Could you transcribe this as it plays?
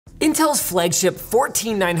Intel's flagship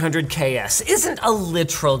 14900KS isn't a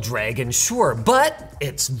literal dragon, sure, but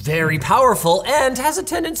it's very powerful and has a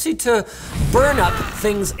tendency to burn up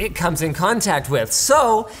things it comes in contact with.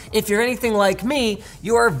 So, if you're anything like me,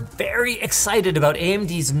 you are very excited about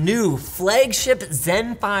AMD's new flagship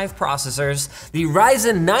Zen 5 processors, the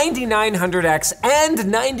Ryzen 9900X and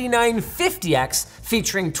 9950X,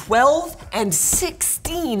 featuring 12 and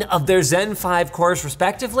 16 of their Zen 5 cores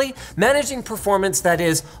respectively, managing performance that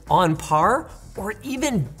is on par or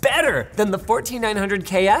even better than the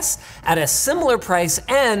 14900KS at a similar price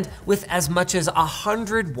and with as much as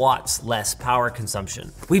 100 watts less power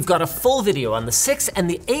consumption. We've got a full video on the 6 and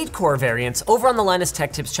the 8 core variants over on the Linus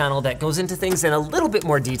Tech Tips channel that goes into things in a little bit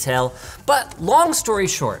more detail, but long story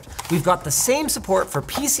short, we've got the same support for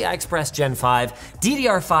PCI Express Gen 5,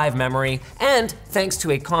 DDR5 memory, and thanks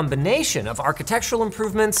to a combination of architectural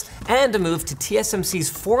improvements and a move to TSMC's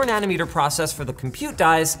 4nm process for the compute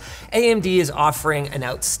dies, AMD is offering an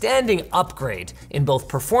outstanding upgrade in both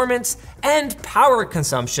performance and power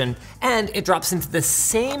consumption, and it drops into the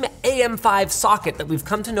same AM5 socket that we've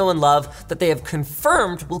come to know and love that they have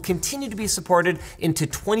confirmed will continue to be supported into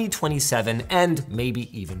 2027 and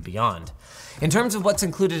maybe even beyond. In terms of what's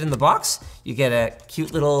included in the box, you get a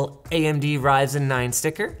cute little AMD Ryzen 9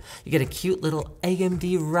 sticker, you get a cute little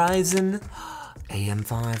AMD Ryzen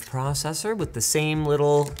AM5 processor with the same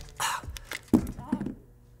little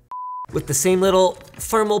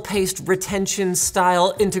thermal paste retention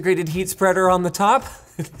style integrated heat spreader on the top.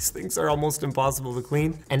 These things are almost impossible to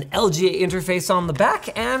clean. An LGA interface on the back,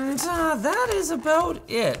 and that is about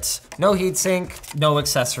it. No heatsink, no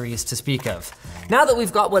accessories to speak of. Now that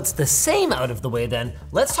we've got what's the same out of the way then,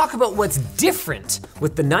 let's talk about what's different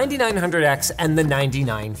with the 9900X and the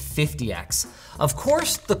 9950X. Of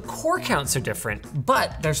course, the core counts are different,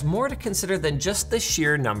 but there's more to consider than just the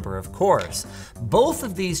sheer number of cores. Both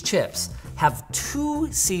of these chips have 2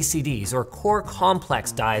 CCDs, or core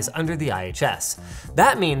complex dies, under the IHS.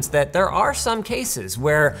 That means that there are some cases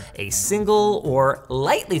where a single or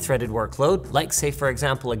lightly threaded workload, like say for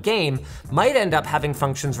example a game, might end up having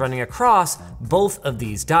functions running across both of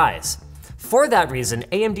these dies. For that reason,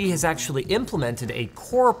 AMD has actually implemented a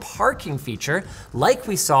core parking feature like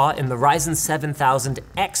we saw in the Ryzen 7000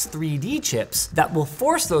 X3D chips that will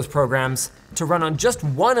force those programs to run on just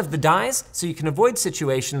one of the dies, so you can avoid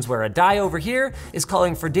situations where a die over here is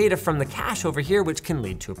calling for data from the cache over here, which can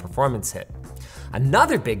lead to a performance hit.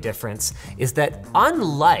 Another big difference is that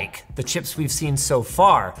unlike the chips we've seen so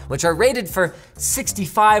far, which are rated for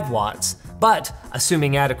 65 watts, but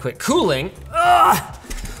assuming adequate cooling,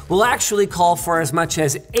 will actually call for as much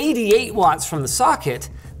as 88 watts from the socket,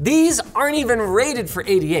 these aren't even rated for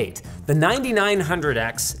 88. The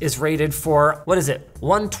 9900X is rated for,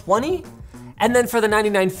 120? And then for the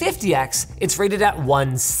 9950X, it's rated at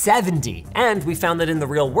 170. And we found that in the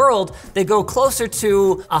real world, they go closer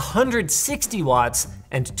to 160 watts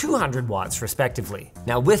and 200 watts respectively.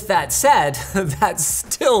 Now with that said, that's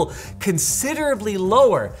still considerably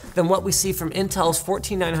lower than what we see from Intel's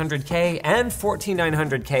 14900K and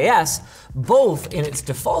 14900KS, both in its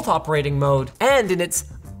default operating mode and in its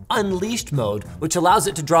unleashed mode, which allows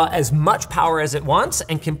it to draw as much power as it wants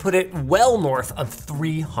and can put it well north of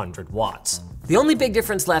 300 watts. The only big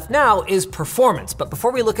difference left now is performance, but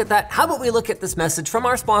before we look at that, how about we look at this message from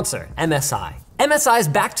our sponsor, MSI. MSI's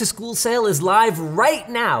back to school sale is live right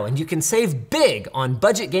now, and you can save big on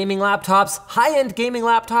budget gaming laptops, high-end gaming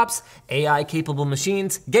laptops, AI-capable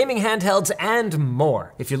machines, gaming handhelds, and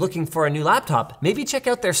more. If you're looking for a new laptop, maybe check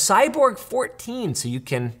out their Cyborg 14 so you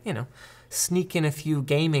can, sneak in a few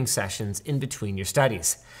gaming sessions in between your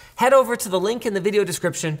studies. Head over to the link in the video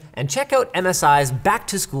description and check out MSI's back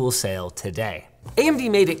to school sale today. AMD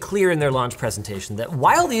made it clear in their launch presentation that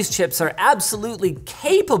while these chips are absolutely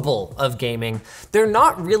capable of gaming, they're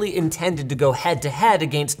not really intended to go head to head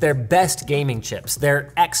against their best gaming chips,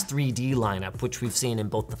 their X3D lineup, which we've seen in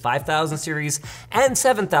both the 5000 series and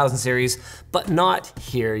 7000 series, but not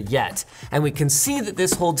here yet. And we can see that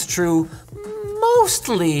this holds true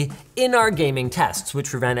mostly in our gaming tests,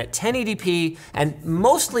 which we ran at 1080p and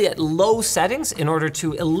mostly at low settings in order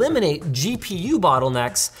to eliminate GPU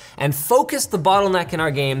bottlenecks and focus the bottleneck in our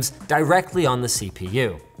games directly on the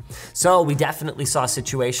CPU. So we definitely saw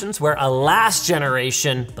situations where a last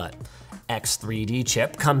generation, but X3D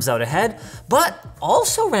chip comes out ahead, but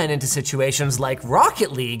also ran into situations like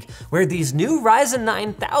Rocket League, where these new Ryzen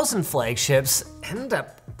 9000 flagships end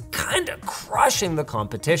up kinda crushing the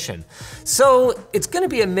competition. So it's gonna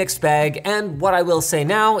be a mixed bag, and what I will say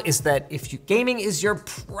now is that if gaming is your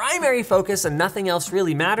primary focus and nothing else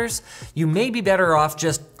really matters, you may be better off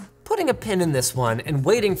just putting putting a pin in this one and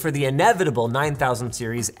waiting for the inevitable 9000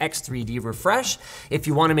 series X3D refresh if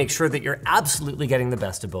you want to make sure that you're absolutely getting the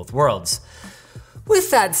best of both worlds. With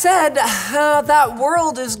that said, that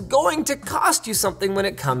world is going to cost you something when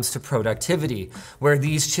it comes to productivity, where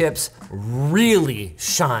these chips really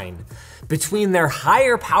shine. Between their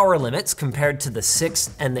higher power limits compared to the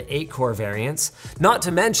 6 and the 8 core variants, not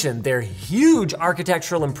to mention their huge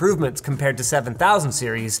architectural improvements compared to 7000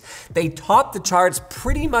 series, they top the charts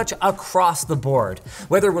pretty much across the board.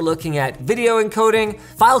 Whether we're looking at video encoding,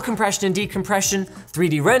 file compression and decompression,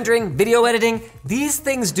 3D rendering, video editing, these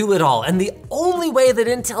things do it all. And the only way that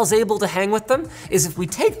Intel's able to hang with them is if we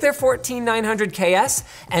take their 14900KS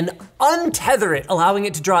and untether it, allowing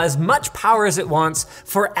it to draw as much power as it wants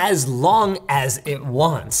for as long as it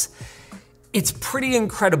wants. It's pretty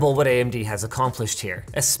incredible what AMD has accomplished here,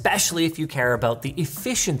 especially if you care about the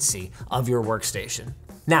efficiency of your workstation.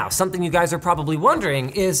 Now, something you guys are probably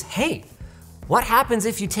wondering is, hey, what happens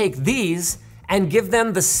if you take these and give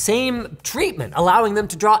them the same treatment, allowing them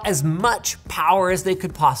to draw as much power as they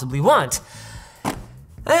could possibly want?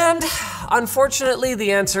 And unfortunately,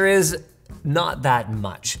 the answer is not that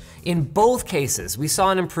much. In both cases, we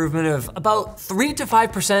saw an improvement of about 3 to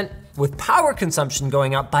 5%, with power consumption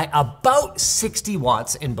going up by about 60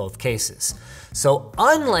 watts in both cases. So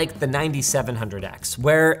unlike the 9700X,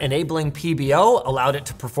 where enabling PBO allowed it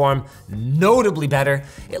to perform notably better,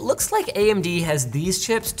 it looks like AMD has these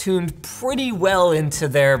chips tuned pretty well into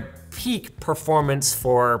their peak performance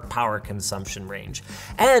for power consumption range.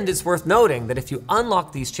 And it's worth noting that if you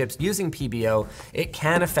unlock these chips using PBO, it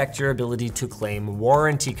can affect your ability to claim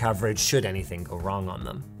warranty coverage should anything go wrong on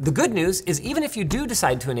them. The good news is even if you do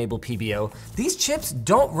decide to enable PBO, these chips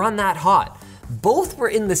don't run that hot. Both were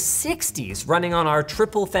in the 60s running on our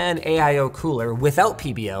triple fan AIO cooler without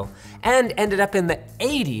PBO, and ended up in the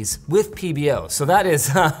 80s with PBO. So that is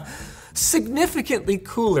significantly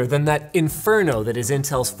cooler than that inferno that is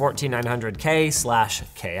Intel's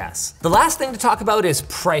 14900K/KS. The last thing to talk about is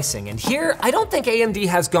pricing, and here I don't think AMD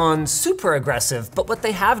has gone super aggressive, but what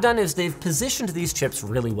they have done is they've positioned these chips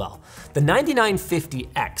really well. The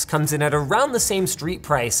 9950X comes in at around the same street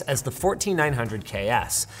price as the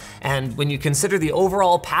 14900KS, and when you consider the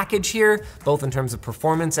overall package here, both in terms of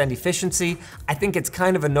performance and efficiency, I think it's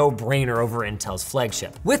kind of a no-brainer over Intel's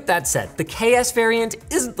flagship. With that said, the KS variant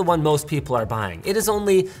isn't the one most people are buying. It is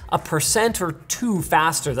only 1% or 2%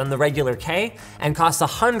 faster than the regular K and costs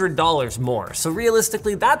 $100 more. So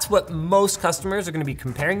realistically, that's what most customers are going to be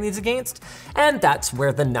comparing these against, and that's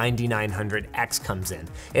where the 9900X comes in.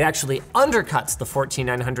 It actually undercuts the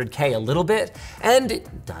 14900K a little bit, and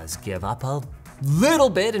it does give up a little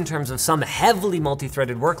bit in terms of some heavily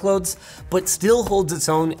multi-threaded workloads, but still holds its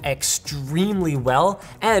own extremely well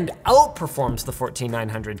and outperforms the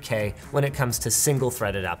 14900K when it comes to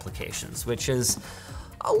single-threaded applications, which is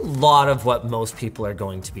a lot of what most people are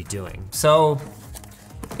going to be doing. So,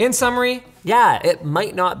 in summary, yeah, it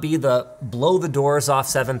might not be the blow the doors off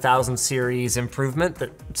 7000 series improvement that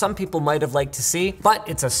some people might have liked to see, but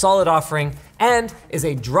it's a solid offering and is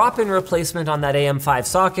a drop-in replacement on that AM5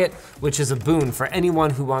 socket, which is a boon for anyone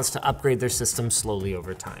who wants to upgrade their system slowly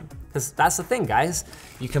over time. Because that's the thing, guys.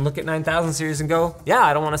 You can look at 9000 series and go, yeah,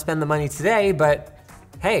 I don't want to spend the money today, but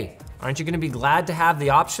hey, aren't you going to be glad to have the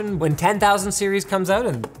option when 10000 series comes out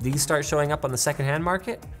and these start showing up on the secondhand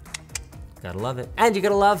market? Gotta love it. And you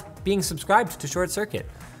gotta love being subscribed to ShortCircuit.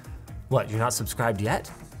 What, you're not subscribed yet?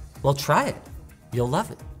 Well, try it. You'll love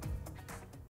it.